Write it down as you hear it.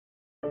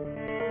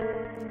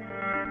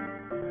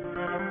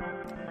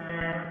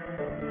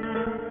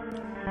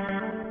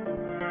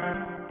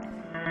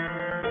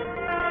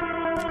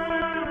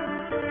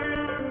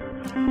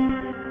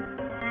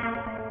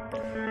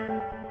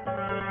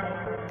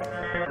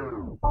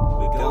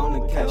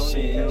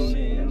cash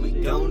in, we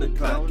gonna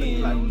clock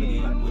in.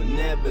 We'll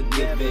never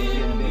give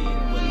in,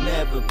 we'll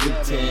never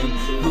pretend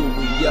who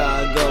we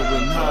are.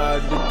 Going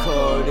hard,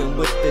 recording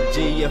with the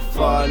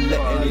G.F.R,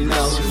 letting you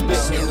know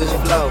who's spitting this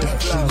flow.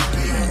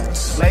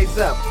 Blaze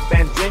up,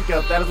 then drink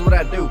up, that is what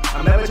I do.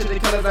 I'm never changing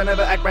colors, I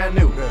never act brand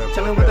new.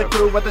 Chillin' with the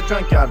crew at the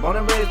junkyard. Born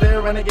and raised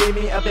there, and it gave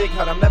me a big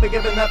heart. I'm never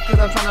giving up, cause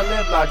I'm trying to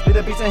live large. Be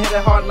the beast and hit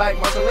it hard like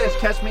Marshall Lynch.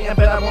 Catch me and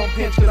bet I won't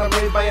pinch, cause I'm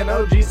raised by an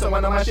OG, so I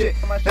know my shit.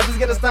 Nothing's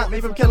gonna stop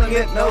me from killing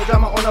it, no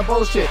drama on the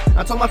bullshit.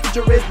 I told my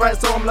future is bright,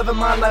 so I'm living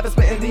my life and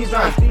spitting these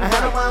rhymes. I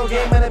had my own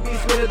game and it be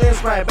sweeter than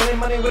Sprite. Betting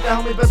money with the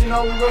homies, but you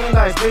know we rolling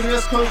dice.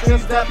 Dangerous cold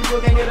streets that people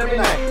can't get every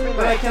night.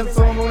 But I can't,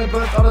 so I'm rolling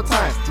butts all the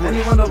time. And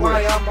you wonder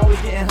why I'm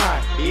always getting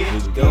high. We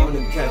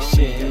gonna cash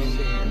in,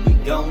 we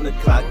gonna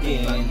clock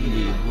in.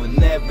 We will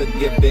never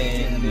give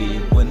in, we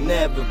will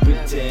never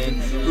pretend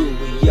who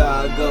we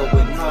are.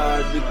 Going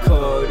hard,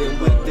 recording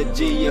with the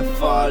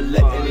G.F.R,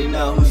 letting you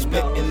know who's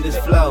spitting this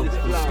flow,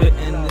 who's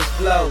spitting this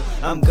flow.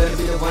 I'm gonna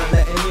be the one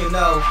letting you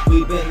know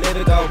we've been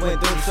living, going through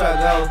the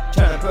struggle,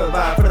 trying to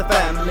provide for the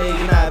family.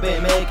 And I've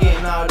been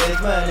making all this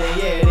money,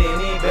 yeah, it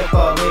ain't even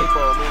for me.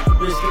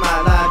 Risking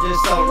my life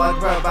just so I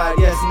can provide,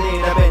 yes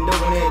indeed. I've been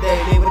doing it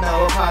daily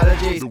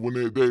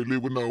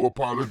with no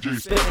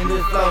apologies. Spitting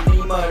this flow,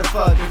 you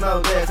motherfuckers know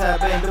this. I've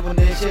been doing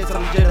this shit, so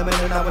I'm legitimate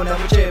and I will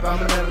never chip. I'm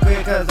gonna never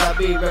quit, cause I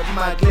be repping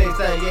my clique,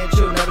 saying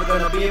true, never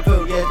gonna be a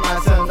fool. Yes, my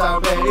sons are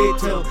ready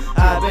too.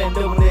 I've been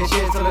doing this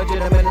shit so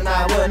legitimate and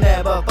I will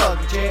never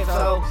fucking chip.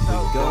 So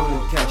we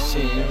gonna cash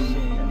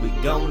in, we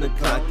gonna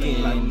clock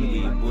in.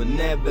 We will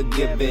never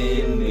give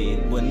in, we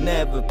will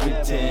never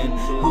pretend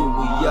who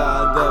we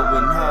are.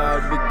 Going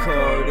hard,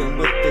 recording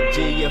with the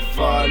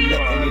G.F.R,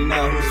 letting you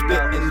know who's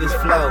spitting this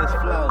flow.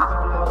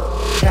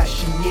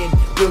 Cashing in,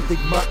 building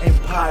my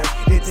empire.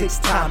 It takes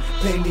time,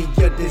 planning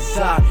your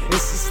desire.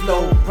 It's a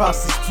slow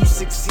process to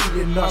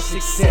succeed in our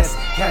success.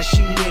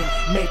 Cashing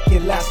in, make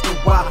it last a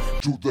while.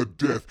 To the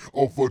death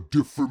of a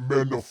different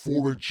man, a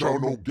foreign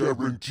child, no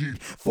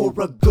guaranteed. For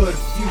a good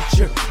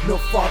future, no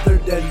father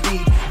to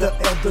lead. The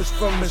elders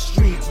from the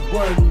streets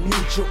weren't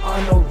mutual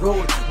on a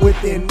road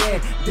with an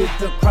end. Did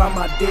the crime,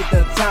 I did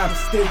the time.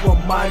 Still a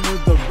minor,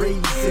 the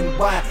reason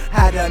why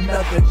I had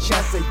another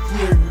chance a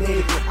year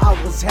later.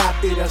 I was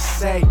happy to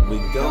say we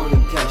gonna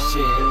cash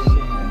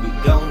in, we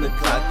gonna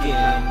clock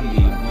in.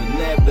 We will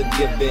never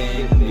give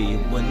in, we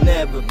will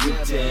never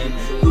pretend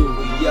who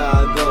we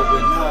are.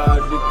 Going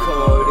hard,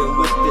 recording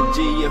with the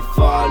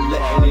G.F.R,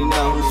 letting you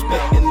know who's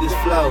spitting this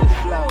flow.